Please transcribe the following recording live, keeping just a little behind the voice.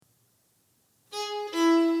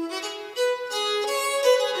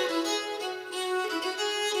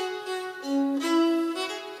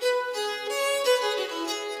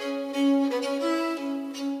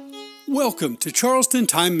Welcome to Charleston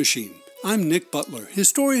Time Machine. I'm Nick Butler,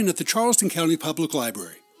 historian at the Charleston County Public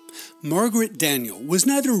Library. Margaret Daniel was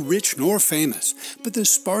neither rich nor famous, but the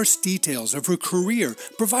sparse details of her career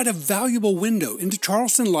provide a valuable window into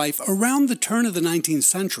Charleston life around the turn of the 19th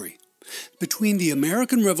century. Between the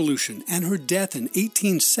American Revolution and her death in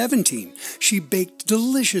 1817, she baked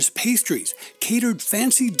delicious pastries, catered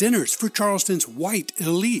fancy dinners for Charleston's white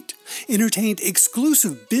elite, entertained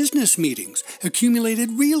exclusive business meetings,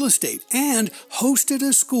 accumulated real estate, and hosted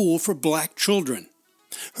a school for black children.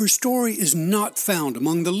 Her story is not found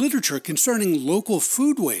among the literature concerning local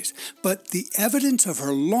foodways, but the evidence of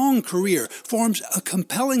her long career forms a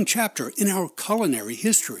compelling chapter in our culinary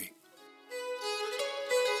history.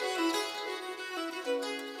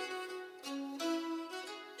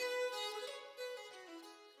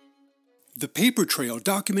 The paper trail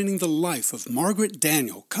documenting the life of Margaret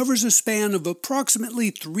Daniel covers a span of approximately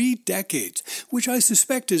 3 decades, which I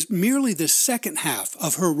suspect is merely the second half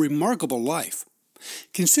of her remarkable life.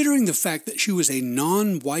 Considering the fact that she was a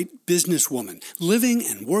non-white businesswoman living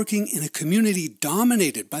and working in a community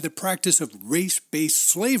dominated by the practice of race-based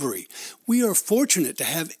slavery, we are fortunate to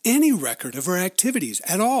have any record of her activities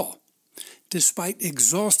at all. Despite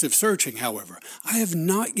exhaustive searching, however, I have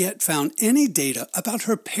not yet found any data about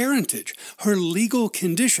her parentage, her legal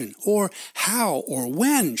condition, or how or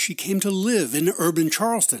when she came to live in urban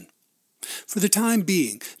Charleston. For the time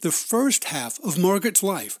being, the first half of Margaret's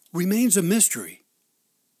life remains a mystery.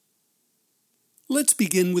 Let's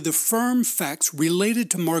begin with the firm facts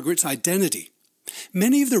related to Margaret's identity.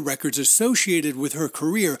 Many of the records associated with her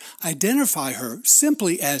career identify her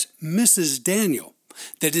simply as Mrs. Daniel.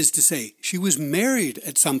 That is to say, she was married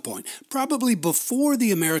at some point, probably before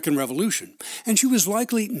the American Revolution, and she was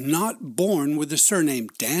likely not born with the surname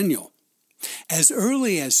Daniel. As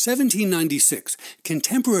early as 1796,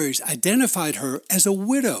 contemporaries identified her as a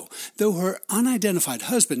widow, though her unidentified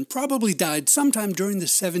husband probably died sometime during the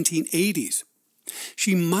 1780s.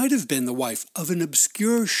 She might have been the wife of an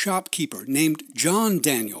obscure shopkeeper named John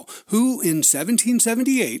Daniel, who in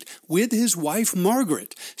 1778, with his wife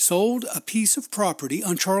Margaret, sold a piece of property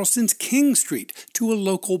on Charleston's King Street to a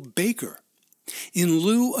local baker. In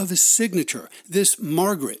lieu of a signature, this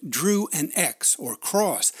Margaret drew an X or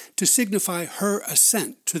cross to signify her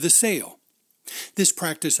assent to the sale. This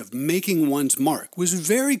practice of making one's mark was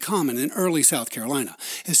very common in early South Carolina,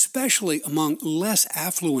 especially among less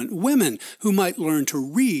affluent women who might learn to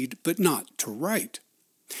read but not to write.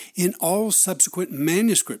 In all subsequent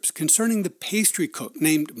manuscripts concerning the pastry cook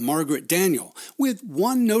named Margaret Daniel, with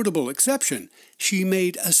one notable exception, she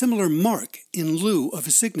made a similar mark in lieu of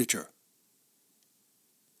a signature.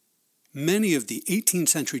 Many of the 18th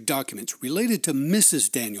century documents related to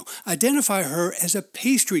Mrs. Daniel identify her as a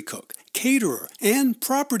pastry cook, caterer, and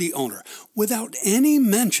property owner without any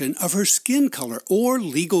mention of her skin color or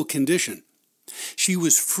legal condition. She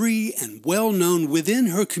was free and well known within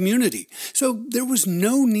her community, so there was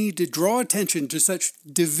no need to draw attention to such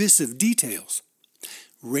divisive details.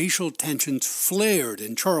 Racial tensions flared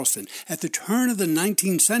in Charleston at the turn of the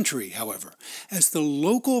 19th century, however, as the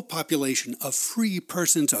local population of free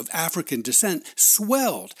persons of African descent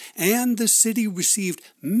swelled and the city received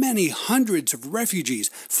many hundreds of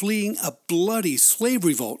refugees fleeing a bloody slave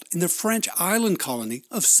revolt in the French island colony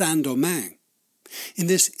of Saint-Domingue. In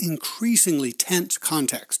this increasingly tense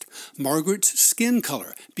context, Margaret's skin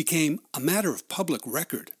color became a matter of public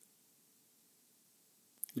record.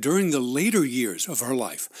 During the later years of her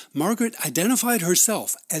life, Margaret identified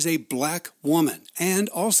herself as a black woman and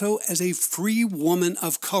also as a free woman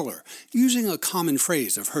of color, using a common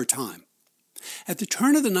phrase of her time. At the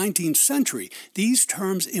turn of the 19th century, these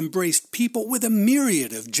terms embraced people with a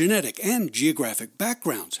myriad of genetic and geographic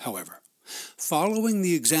backgrounds, however. Following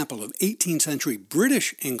the example of 18th century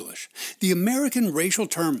British English, the American racial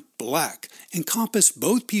term black encompassed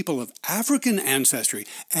both people of African ancestry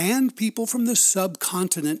and people from the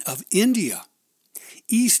subcontinent of India.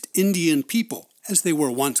 East Indian people, as they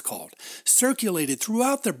were once called, circulated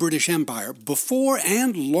throughout the British Empire before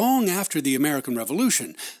and long after the American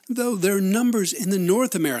Revolution, though their numbers in the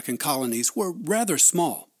North American colonies were rather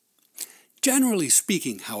small. Generally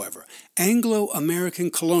speaking, however, Anglo-American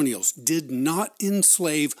colonials did not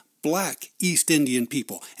enslave black East Indian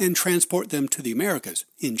people and transport them to the Americas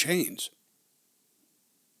in chains.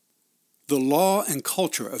 The law and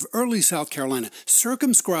culture of early South Carolina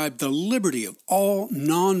circumscribed the liberty of all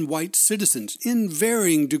non-white citizens in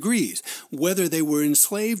varying degrees, whether they were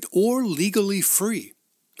enslaved or legally free.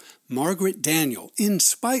 Margaret Daniel, in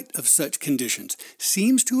spite of such conditions,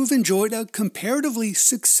 seems to have enjoyed a comparatively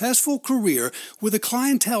successful career with a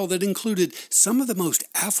clientele that included some of the most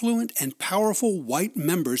affluent and powerful white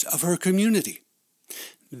members of her community.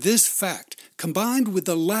 This fact, combined with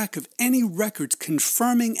the lack of any records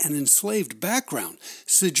confirming an enslaved background,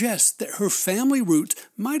 suggests that her family roots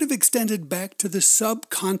might have extended back to the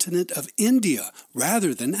subcontinent of India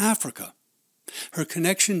rather than Africa. Her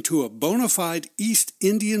connection to a bona fide East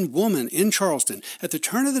Indian woman in Charleston at the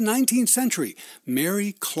turn of the 19th century,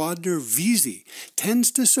 Mary Clodner Vesey,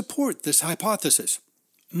 tends to support this hypothesis.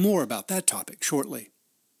 More about that topic shortly.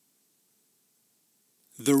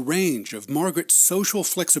 The range of Margaret's social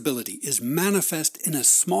flexibility is manifest in a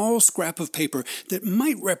small scrap of paper that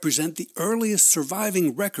might represent the earliest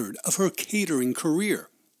surviving record of her catering career.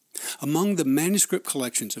 Among the manuscript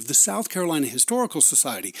collections of the South Carolina Historical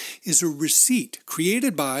Society is a receipt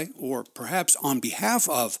created by, or perhaps on behalf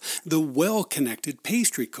of, the well-connected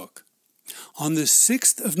pastry cook. On the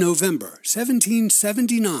 6th of November,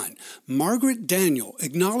 1779, Margaret Daniel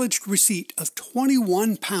acknowledged receipt of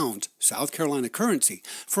 21 pounds South Carolina currency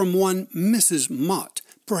from one Mrs. Mott,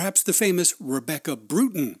 perhaps the famous Rebecca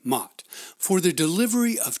Bruton Mott, for the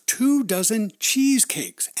delivery of 2 dozen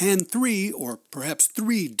cheesecakes and 3 or perhaps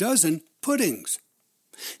 3 dozen puddings.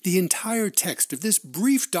 The entire text of this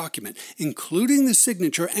brief document, including the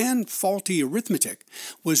signature and faulty arithmetic,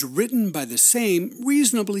 was written by the same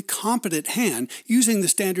reasonably competent hand using the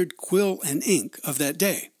standard quill and ink of that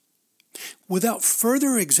day. Without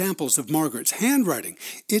further examples of Margaret's handwriting,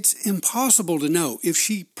 it's impossible to know if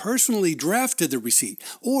she personally drafted the receipt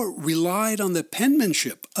or relied on the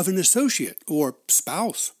penmanship of an associate or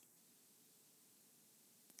spouse.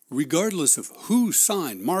 Regardless of who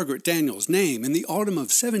signed Margaret Daniel's name in the autumn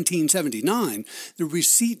of 1779, the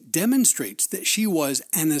receipt demonstrates that she was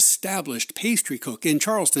an established pastry cook in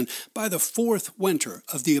Charleston by the 4th winter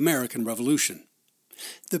of the American Revolution.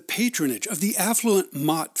 The patronage of the affluent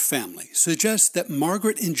Mott family suggests that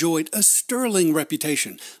Margaret enjoyed a sterling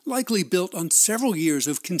reputation, likely built on several years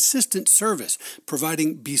of consistent service,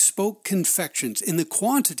 providing bespoke confections in the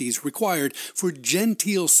quantities required for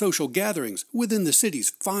genteel social gatherings within the city's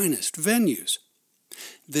finest venues.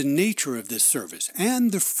 The nature of this service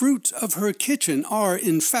and the fruits of her kitchen are,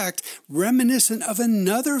 in fact, reminiscent of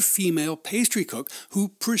another female pastry cook who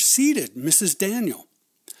preceded Mrs. Daniel.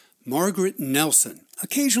 Margaret Nelson,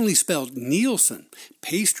 occasionally spelled Nielsen,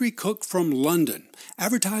 pastry cook from London,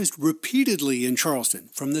 advertised repeatedly in Charleston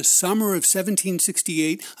from the summer of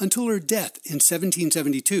 1768 until her death in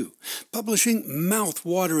 1772, publishing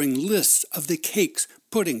mouth-watering lists of the cakes,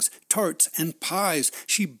 puddings, tarts, and pies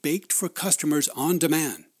she baked for customers on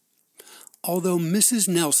demand. Although Mrs.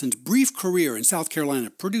 Nelson's brief career in South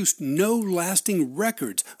Carolina produced no lasting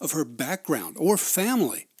records of her background or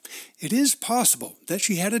family, it is possible that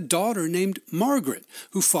she had a daughter named Margaret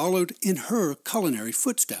who followed in her culinary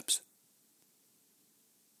footsteps.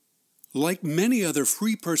 Like many other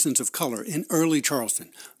free persons of color in early Charleston,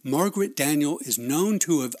 Margaret Daniel is known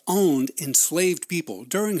to have owned enslaved people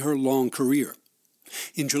during her long career.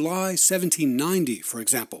 In July 1790, for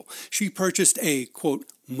example, she purchased a, quote,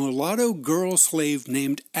 mulatto girl slave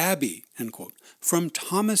named Abby, end quote, from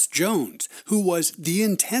Thomas Jones, who was the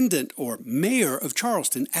intendant or mayor of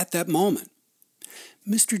Charleston at that moment.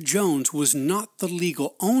 Mr. Jones was not the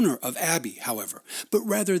legal owner of Abby, however, but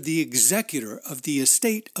rather the executor of the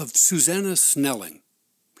estate of Susanna Snelling.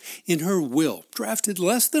 In her will, drafted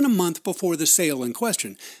less than a month before the sale in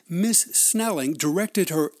question, Miss Snelling directed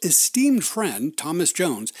her esteemed friend, Thomas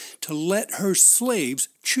Jones, to let her slaves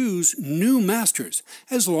choose new masters,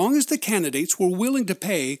 as long as the candidates were willing to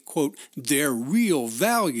pay, quote, their real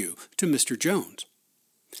value to Mr. Jones.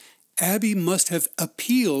 Abby must have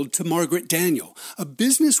appealed to Margaret Daniel, a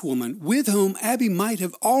businesswoman with whom Abby might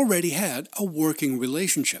have already had a working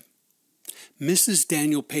relationship. Mrs.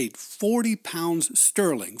 Daniel paid 40 pounds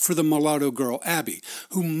sterling for the mulatto girl Abby,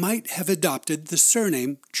 who might have adopted the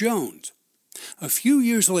surname Jones. A few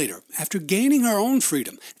years later, after gaining her own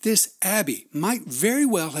freedom, this Abby might very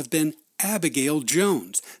well have been Abigail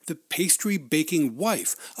Jones, the pastry-baking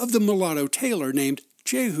wife of the mulatto tailor named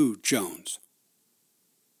Jehu Jones.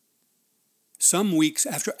 Some weeks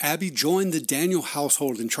after Abby joined the Daniel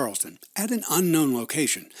household in Charleston, at an unknown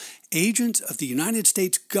location, agents of the United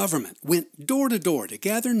States government went door to door to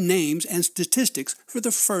gather names and statistics for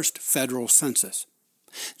the first federal census.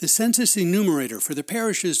 The census enumerator for the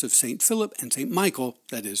parishes of St. Philip and St. Michael,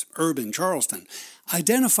 that is, urban Charleston,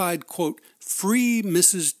 identified, quote, free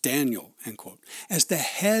Mrs. Daniel, end quote, as the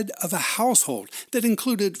head of a household that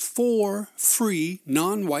included 4 free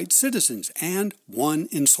non-white citizens and 1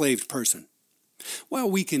 enslaved person. While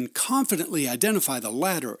we can confidently identify the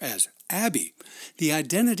latter as Abby, the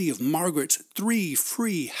identity of Margaret's 3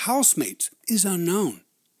 free housemates is unknown.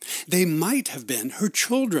 They might have been her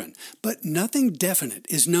children, but nothing definite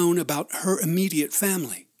is known about her immediate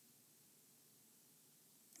family.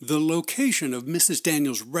 The location of Mrs.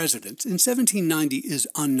 Daniels' residence in 1790 is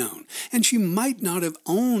unknown, and she might not have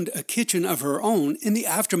owned a kitchen of her own in the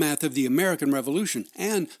aftermath of the American Revolution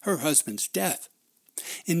and her husband's death.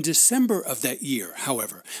 In December of that year,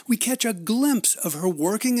 however, we catch a glimpse of her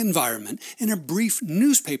working environment in a brief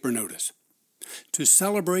newspaper notice. To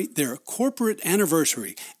celebrate their corporate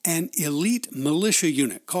anniversary, an elite militia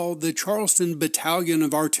unit called the Charleston Battalion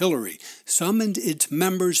of Artillery summoned its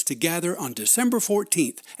members to gather on December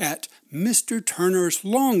 14th at Mr. Turner's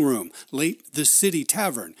Long Room, late the City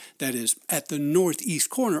Tavern, that is, at the northeast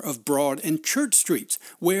corner of Broad and Church Streets,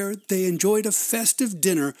 where they enjoyed a festive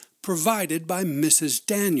dinner provided by Mrs.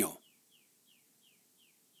 Daniel.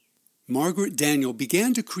 Margaret Daniel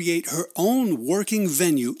began to create her own working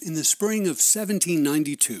venue in the spring of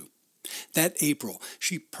 1792. That April,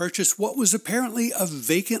 she purchased what was apparently a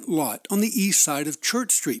vacant lot on the east side of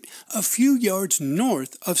Church Street, a few yards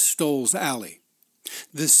north of Stoll's Alley.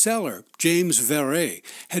 The seller, James Verret,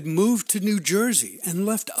 had moved to New Jersey and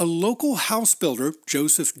left a local house builder,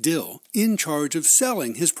 Joseph Dill, in charge of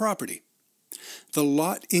selling his property. The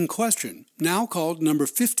lot in question, now called number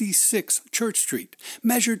 56 Church Street,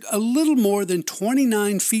 measured a little more than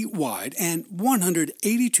 29 feet wide and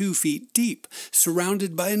 182 feet deep,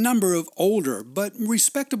 surrounded by a number of older but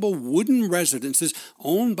respectable wooden residences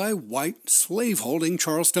owned by white slave-holding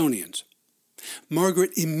Charlestonians.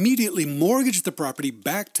 Margaret immediately mortgaged the property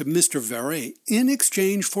back to Mr. Verret in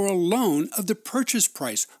exchange for a loan of the purchase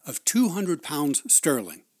price of £200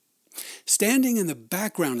 sterling. Standing in the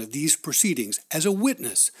background of these proceedings as a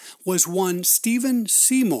witness was one Stephen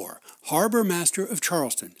Seymour, harbor master of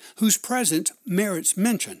Charleston, whose presence merits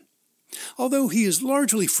mention. Although he is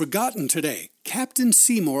largely forgotten today, Captain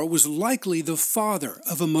Seymour was likely the father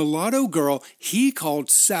of a mulatto girl he called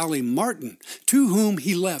Sally Martin, to whom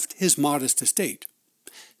he left his modest estate.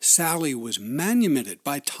 Sally was manumitted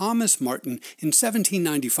by Thomas Martin in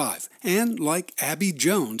 1795 and, like Abby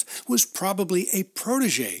Jones, was probably a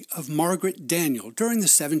protege of Margaret Daniel during the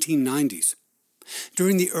 1790s.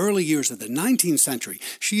 During the early years of the 19th century,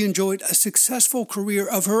 she enjoyed a successful career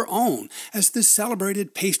of her own as the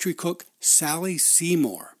celebrated pastry cook Sally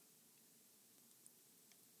Seymour.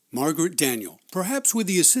 Margaret Daniel, perhaps with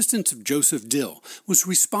the assistance of Joseph Dill, was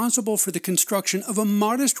responsible for the construction of a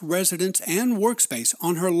modest residence and workspace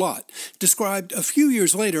on her lot, described a few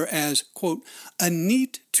years later as, quote, a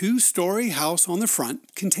neat 2-story house on the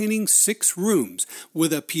front containing 6 rooms,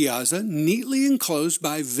 with a piazza neatly enclosed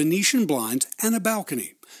by Venetian blinds and a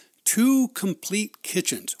balcony, 2 complete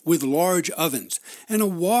kitchens with large ovens, and a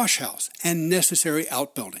wash house and necessary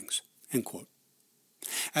outbuildings, end quote.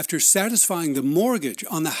 After satisfying the mortgage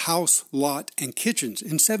on the house, lot, and kitchens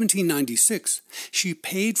in 1796, she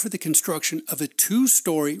paid for the construction of a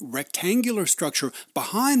 2-story rectangular structure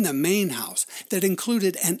behind the main house that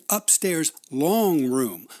included an upstairs long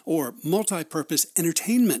room or multi-purpose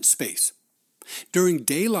entertainment space. During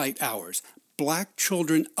daylight hours, Black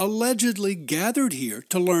children allegedly gathered here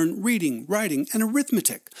to learn reading, writing, and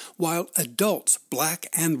arithmetic, while adults, black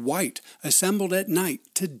and white, assembled at night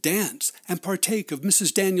to dance and partake of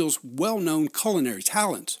Mrs. Daniels' well-known culinary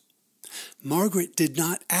talents. Margaret did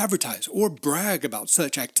not advertise or brag about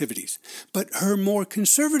such activities, but her more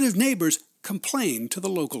conservative neighbors complained to the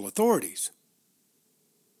local authorities.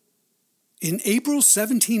 In April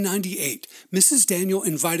 1798, Mrs. Daniel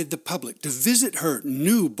invited the public to visit her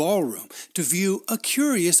new ballroom to view a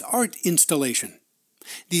curious art installation.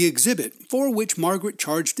 The exhibit, for which Margaret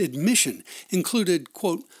charged admission, included,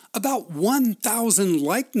 quote, about 1,000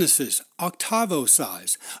 likenesses, octavo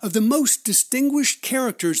size, of the most distinguished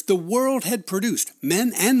characters the world had produced,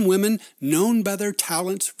 men and women known by their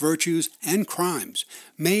talents, virtues, and crimes,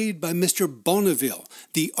 made by Mr. Bonneville,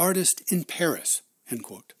 the artist in Paris, end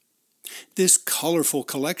quote. This colorful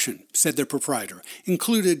collection, said the proprietor,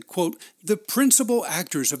 included, quote, the principal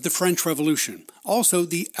actors of the French Revolution, also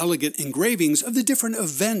the elegant engravings of the different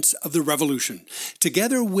events of the Revolution,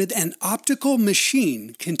 together with an optical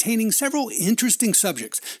machine containing several interesting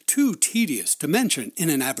subjects, too tedious to mention in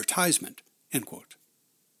an advertisement, end quote.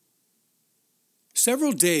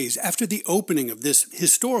 Several days after the opening of this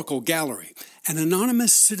historical gallery, an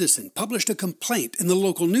anonymous citizen published a complaint in the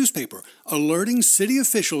local newspaper alerting city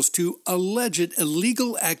officials to alleged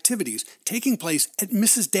illegal activities taking place at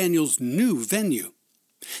Mrs. Daniels' new venue.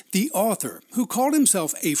 The author, who called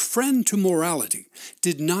himself a friend to morality,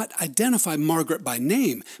 did not identify Margaret by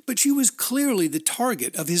name, but she was clearly the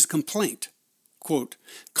target of his complaint. Quote,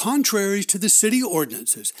 "Contrary to the city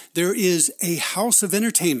ordinances, there is a house of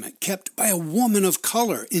entertainment kept by a woman of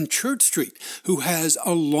color in Church Street who has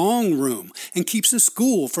a long room and keeps a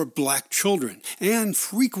school for black children and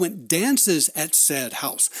frequent dances at said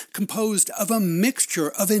house, composed of a mixture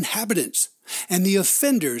of inhabitants, and the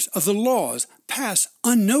offenders of the laws pass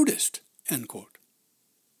unnoticed." End quote.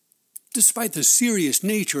 Despite the serious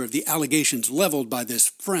nature of the allegations leveled by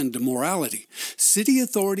this friend to morality, city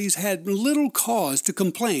authorities had little cause to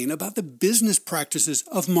complain about the business practices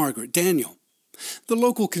of Margaret Daniel. The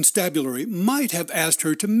local constabulary might have asked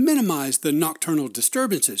her to minimize the nocturnal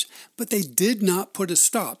disturbances, but they did not put a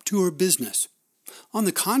stop to her business. On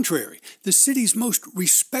the contrary, the city's most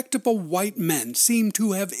respectable white men seem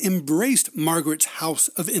to have embraced Margaret's house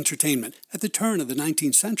of entertainment at the turn of the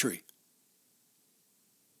 19th century.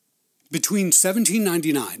 Between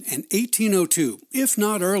 1799 and 1802, if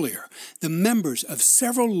not earlier, the members of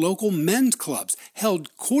several local men's clubs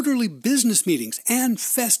held quarterly business meetings and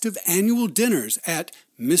festive annual dinners at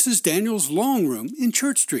Mrs. Daniel's Long Room in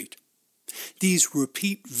Church Street. These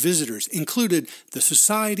repeat visitors included the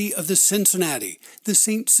Society of the Cincinnati, the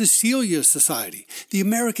St. Cecilia Society, the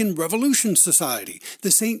American Revolution Society,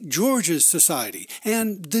 the St. George's Society,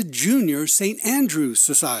 and the Junior St. Andrew's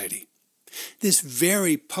Society. This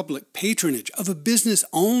very public patronage of a business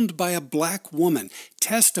owned by a black woman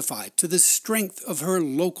testified to the strength of her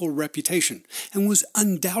local reputation and was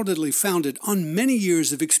undoubtedly founded on many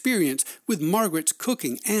years of experience with Margaret's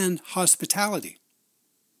cooking and hospitality.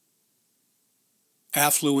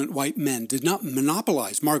 Affluent white men did not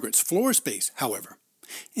monopolize Margaret's floor space, however.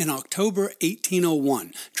 In October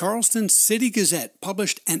 1801, Charleston's City Gazette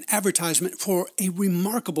published an advertisement for a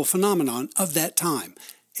remarkable phenomenon of that time,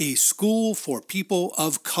 a school for people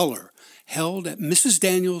of color, held at Mrs.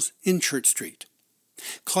 Daniel's in Church Street.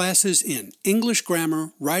 Classes in English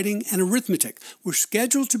grammar, writing, and arithmetic were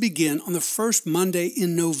scheduled to begin on the first Monday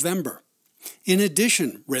in November. In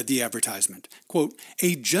addition, read the advertisement, quote,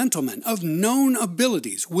 "A gentleman of known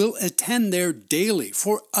abilities will attend there daily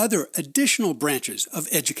for other additional branches of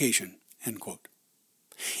education," end quote.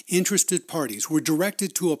 Interested parties were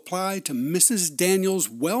directed to apply to Mrs. Daniel's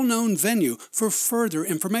well-known venue for further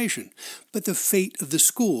information, but the fate of the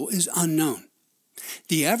school is unknown.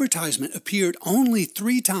 The advertisement appeared only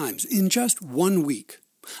 3 times in just 1 week.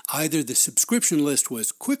 Either the subscription list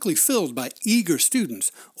was quickly filled by eager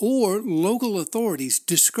students, or local authorities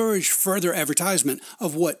discouraged further advertisement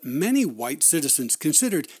of what many white citizens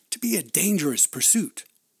considered to be a dangerous pursuit.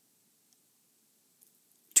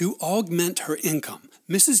 To augment her income,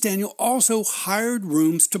 Mrs. Daniel also hired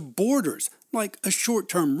rooms to boarders, like a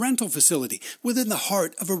short-term rental facility within the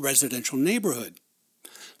heart of a residential neighborhood.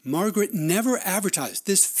 Margaret never advertised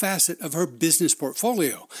this facet of her business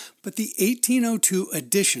portfolio, but the 1802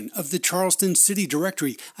 edition of the Charleston City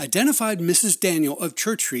Directory identified Mrs. Daniel of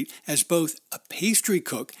Church Street as both a pastry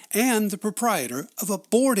cook and the proprietor of a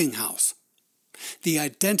boarding house. The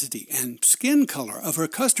identity and skin color of her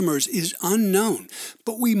customers is unknown,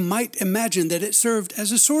 but we might imagine that it served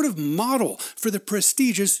as a sort of model for the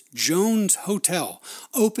prestigious Jones Hotel,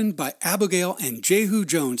 opened by Abigail and Jehu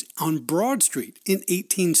Jones on Broad Street in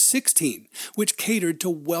 1816, which catered to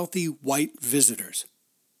wealthy white visitors.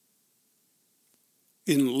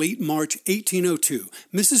 In late March 1802,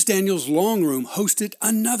 Mrs. Daniel's Long Room hosted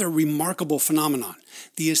another remarkable phenomenon,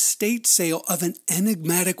 the estate sale of an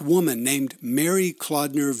enigmatic woman named Mary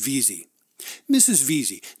Clodner Vesey. Mrs.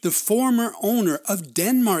 Vesey, the former owner of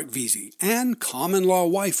Denmark Vesey and common-law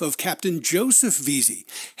wife of Captain Joseph Vesey,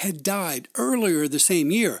 had died earlier the same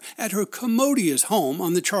year at her commodious home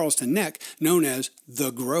on the Charleston Neck known as The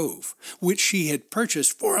Grove, which she had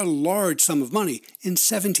purchased for a large sum of money in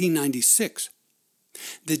 1796.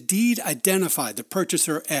 The deed identified the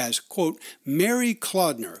purchaser as, quote, Mary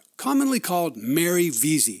Clodner, commonly called Mary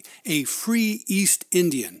Vesey, a free East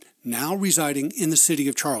Indian, now residing in the city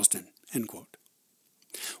of Charleston, end quote.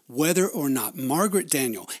 Whether or not Margaret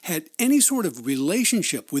Daniel had any sort of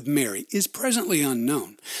relationship with Mary is presently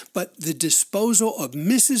unknown, but the disposal of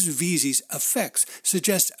Mrs. Vesey's effects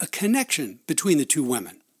suggests a connection between the two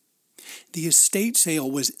women. The estate sale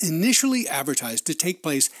was initially advertised to take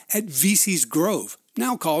place at Vesey's Grove,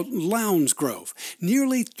 now called Lowndes Grove,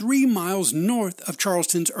 nearly 3 miles north of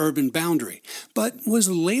Charleston's urban boundary, but was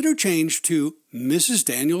later changed to Mrs.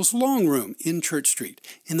 Daniel's Long Room in Church Street,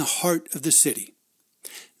 in the heart of the city.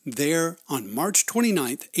 There, on March 29,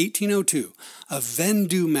 1802, a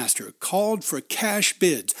vendue master called for cash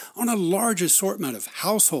bids on a large assortment of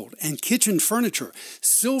household and kitchen furniture,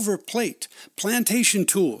 silver plate, plantation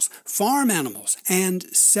tools, farm animals, and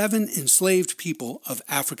 7 enslaved people of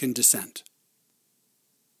African descent.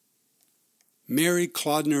 Mary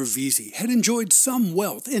Clodner Vesey had enjoyed some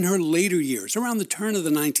wealth in her later years around the turn of the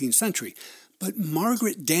 19th century, but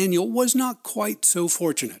Margaret Daniel was not quite so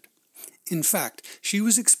fortunate. In fact, she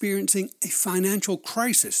was experiencing a financial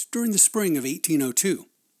crisis during the spring of 1802.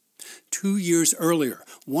 2 years earlier,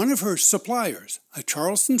 one of her suppliers, a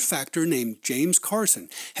Charleston factor named James Carson,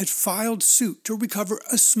 had filed suit to recover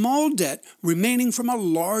a small debt remaining from a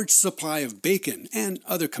large supply of bacon and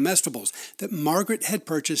other comestibles that Margaret had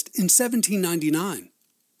purchased in 1799.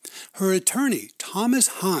 Her attorney, Thomas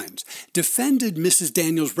Hines, defended Mrs.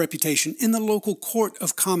 Daniel's reputation in the local court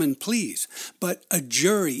of common pleas, but a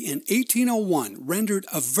jury in 1801 rendered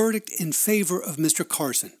a verdict in favor of Mr.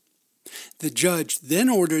 Carson. The judge then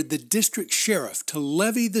ordered the district sheriff to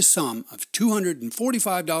levy the sum of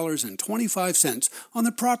 $245.25 on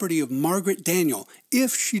the property of Margaret Daniel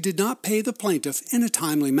if she did not pay the plaintiff in a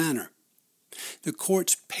timely manner. The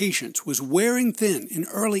court's patience was wearing thin in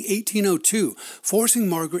early 1802, forcing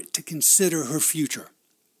Margaret to consider her future.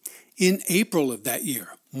 In April of that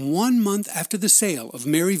year, 1 month after the sale of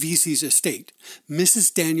Mary Vesey's estate,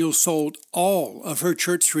 Mrs. Daniel sold all of her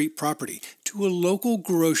Church Street property to a local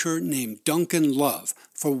grocer named Duncan Love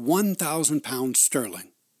for £1,000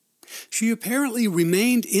 sterling. She apparently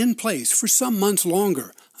remained in place for some months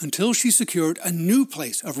longer until she secured a new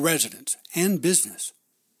place of residence and business.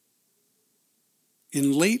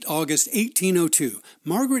 In late August 1802,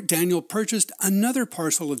 Margaret Daniel purchased another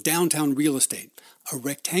parcel of downtown real estate, a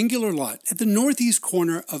rectangular lot at the northeast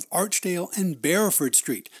corner of Archdale and Bareford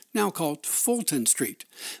Street, now called Fulton Street,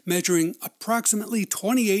 measuring approximately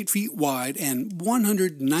 28 feet wide and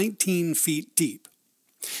 119 feet deep.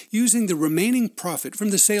 Using the remaining profit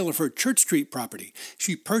from the sale of her Church Street property,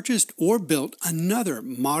 she purchased or built another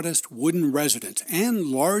modest wooden residence and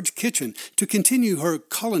large kitchen to continue her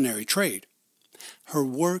culinary trade. Her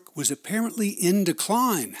work was apparently in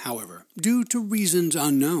decline, however, due to reasons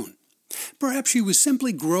unknown. Perhaps she was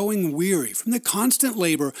simply growing weary from the constant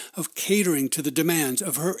labor of catering to the demands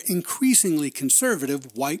of her increasingly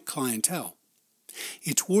conservative white clientele.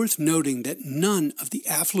 It's worth noting that none of the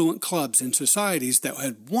affluent clubs and societies that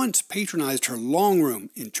had once patronized her long room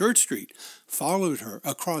in Church Street followed her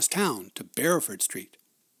across town to Bareford Street.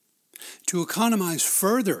 To economize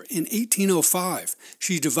further, in 1805,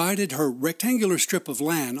 she divided her rectangular strip of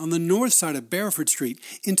land on the north side of Bareford Street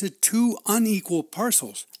into 2 unequal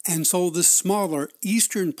parcels and sold the smaller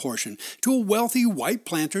eastern portion to a wealthy white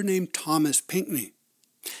planter named Thomas Pinckney.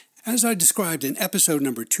 As I described in episode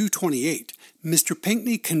number 228, Mr.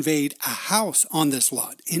 Pinckney conveyed a house on this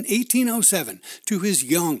lot in 1807 to his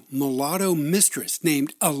young mulatto mistress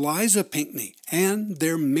named Eliza Pinckney and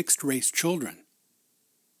their mixed-race children.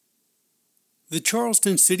 The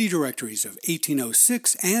Charleston City Directories of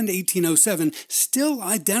 1806 and 1807 still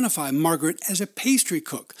identify Margaret as a pastry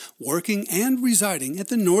cook, working and residing at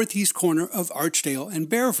the northeast corner of Archdale and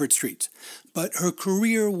Bareford Streets, but her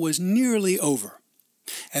career was nearly over.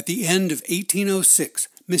 At the end of 1806,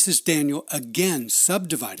 Mrs. Daniel again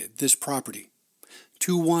subdivided this property.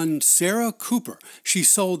 To one Sarah Cooper, she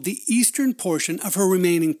sold the eastern portion of her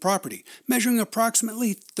remaining property, measuring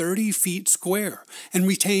approximately 30 feet square, and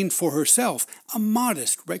retained for herself a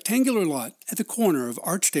modest rectangular lot at the corner of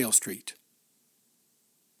Archdale Street.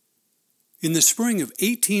 In the spring of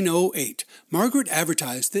 1808, Margaret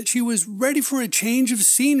advertised that she was ready for a change of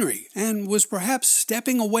scenery and was perhaps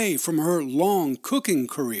stepping away from her long cooking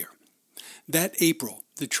career. That April,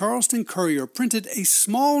 the Charleston Courier printed a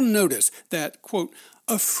small notice that, quote,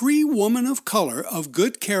 "a free woman of color of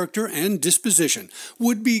good character and disposition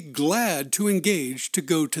would be glad to engage to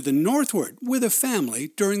go to the northward with a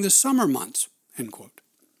family during the summer months," end quote.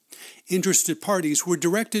 Interested parties were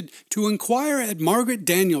directed to inquire at Margaret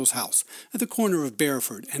Daniel's house at the corner of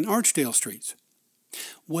Bareford and Archdale Streets.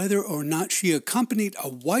 Whether or not she accompanied a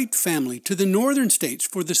white family to the northern states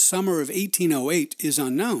for the summer of 1808 is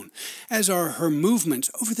unknown, as are her movements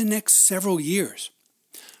over the next several years.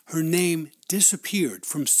 Her name disappeared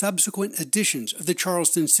from subsequent editions of the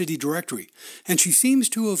Charleston City Directory, and she seems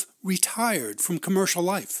to have retired from commercial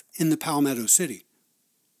life in the Palmetto City.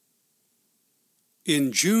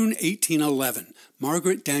 In June 1811,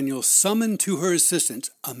 Margaret Daniel summoned to her assistance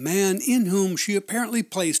a man in whom she apparently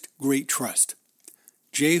placed great trust.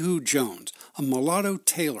 Jehu Jones, a mulatto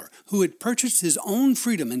tailor who had purchased his own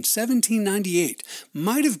freedom in 1798,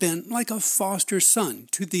 might have been like a foster son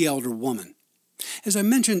to the elder woman. As I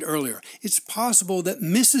mentioned earlier, it's possible that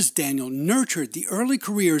Mrs. Daniel nurtured the early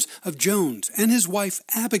careers of Jones and his wife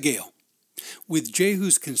Abigail. With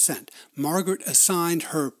Jehu's consent, Margaret assigned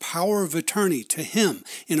her power of attorney to him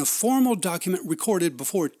in a formal document recorded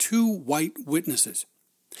before 2 white witnesses.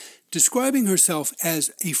 Describing herself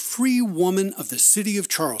as a free woman of the city of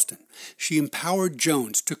Charleston, she empowered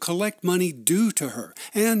Jones to collect money due to her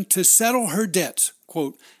and to settle her debts,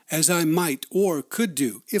 quote, as I might or could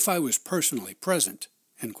do if I was personally present,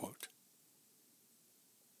 end quote.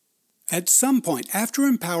 At some point, after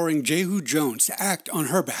empowering Jehu Jones to act on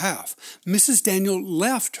her behalf, Mrs. Daniel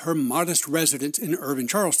left her modest residence in urban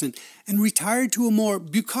Charleston and retired to a more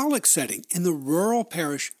bucolic setting in the rural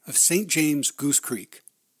parish of St. James Goose Creek.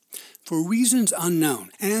 For reasons unknown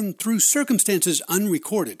and through circumstances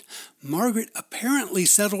unrecorded, Margaret apparently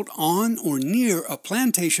settled on or near a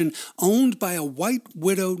plantation owned by a white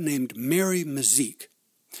widow named Mary Mazik.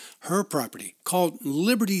 Her property, called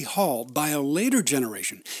Liberty Hall by a later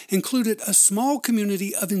generation, included a small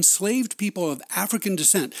community of enslaved people of African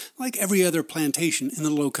descent, like every other plantation in the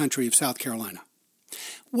low country of South Carolina.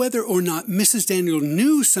 Whether or not Mrs. Daniel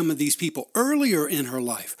knew some of these people earlier in her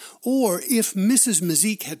life, or if Mrs.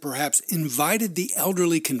 Mazik had perhaps invited the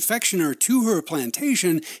elderly confectioner to her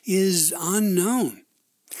plantation, is unknown.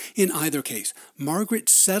 In either case, Margaret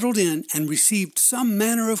settled in and received some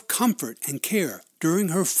manner of comfort and care during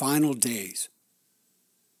her final days.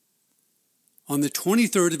 On the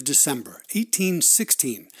 23rd of December,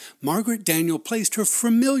 1816, Margaret Daniel placed her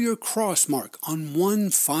familiar cross mark on one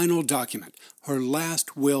final document, her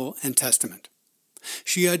last will and testament.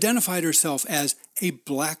 She identified herself as a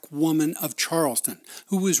black woman of Charleston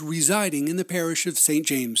who was residing in the parish of St.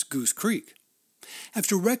 James Goose Creek.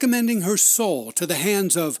 After recommending her soul to the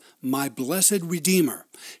hands of my blessed Redeemer,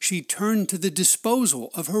 she turned to the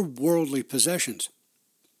disposal of her worldly possessions.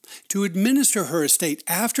 To administer her estate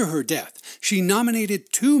after her death, she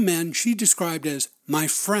nominated 2 men she described as my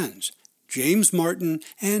friends, James Martin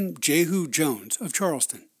and Jehu Jones of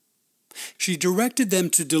Charleston. She directed them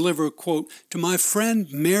to deliver, quote, to my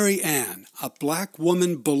friend Mary Ann, a black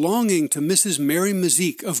woman belonging to Mrs. Mary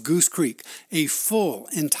Mazik of Goose Creek, a full,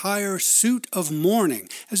 entire suit of mourning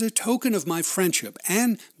as a token of my friendship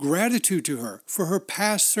and gratitude to her for her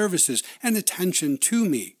past services and attention to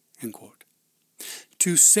me, end quote.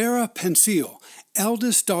 To Sarah Penseal,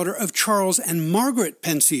 eldest daughter of Charles and Margaret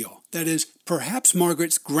Penseal, that is, perhaps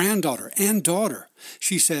Margaret's granddaughter and daughter,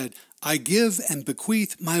 she said, I give and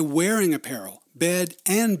bequeath my wearing apparel, bed,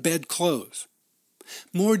 and bedclothes.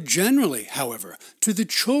 More generally, however, to the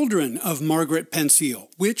children of Margaret Penseal,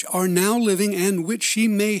 which are now living and which she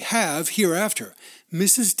may have hereafter,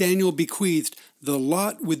 Mrs. Daniel bequeathed the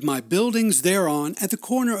lot with my buildings thereon at the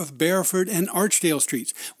corner of Bareford and Archdale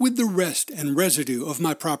Streets, with the rest and residue of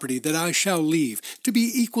my property that I shall leave, to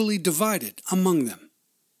be equally divided among them.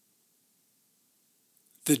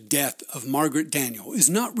 The death of Margaret Daniel is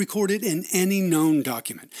not recorded in any known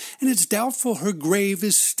document, and it's doubtful her grave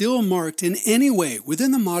is still marked in any way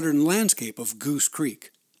within the modern landscape of Goose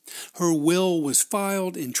Creek. Her will was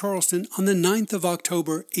filed in Charleston on the 9th of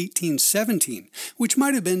October, 1817, which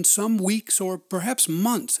might have been some weeks or perhaps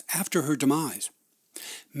months after her demise.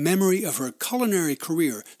 Memory of her culinary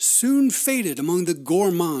career soon faded among the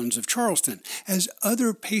gourmands of Charleston, as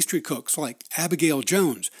other pastry cooks like Abigail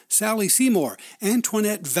Jones, Sally Seymour,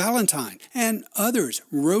 Antoinette Valentine, and others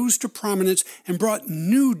rose to prominence and brought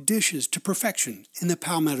new dishes to perfection in the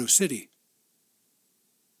Palmetto City.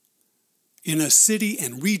 In a city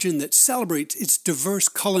and region that celebrates its diverse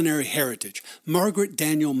culinary heritage, Margaret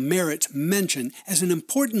Daniel merits mention as an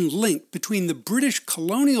important link between the British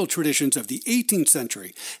colonial traditions of the 18th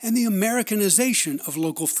century and the Americanization of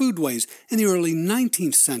local foodways in the early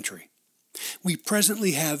 19th century. We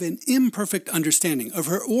presently have an imperfect understanding of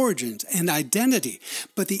her origins and identity,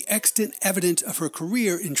 but the extant evidence of her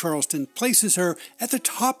career in Charleston places her at the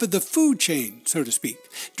top of the food chain, so to speak,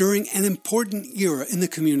 during an important era in the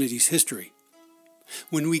community's history.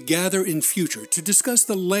 When we gather in future to discuss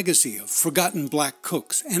the legacy of forgotten black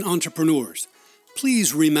cooks and entrepreneurs,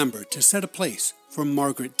 please remember to set a place for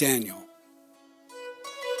Margaret Daniel.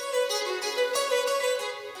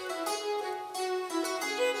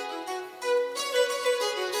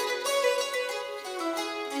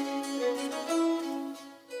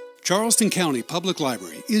 Charleston County Public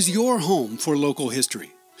Library is your home for local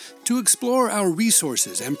history. To explore our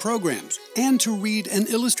resources and programs, and to read an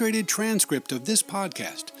illustrated transcript of this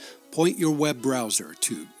podcast, point your web browser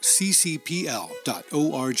to ccpl.org.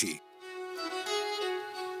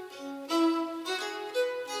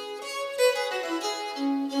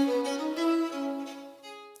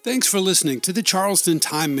 Thanks for listening to the Charleston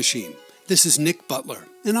Time Machine. This is Nick Butler,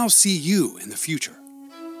 and I'll see you in the future.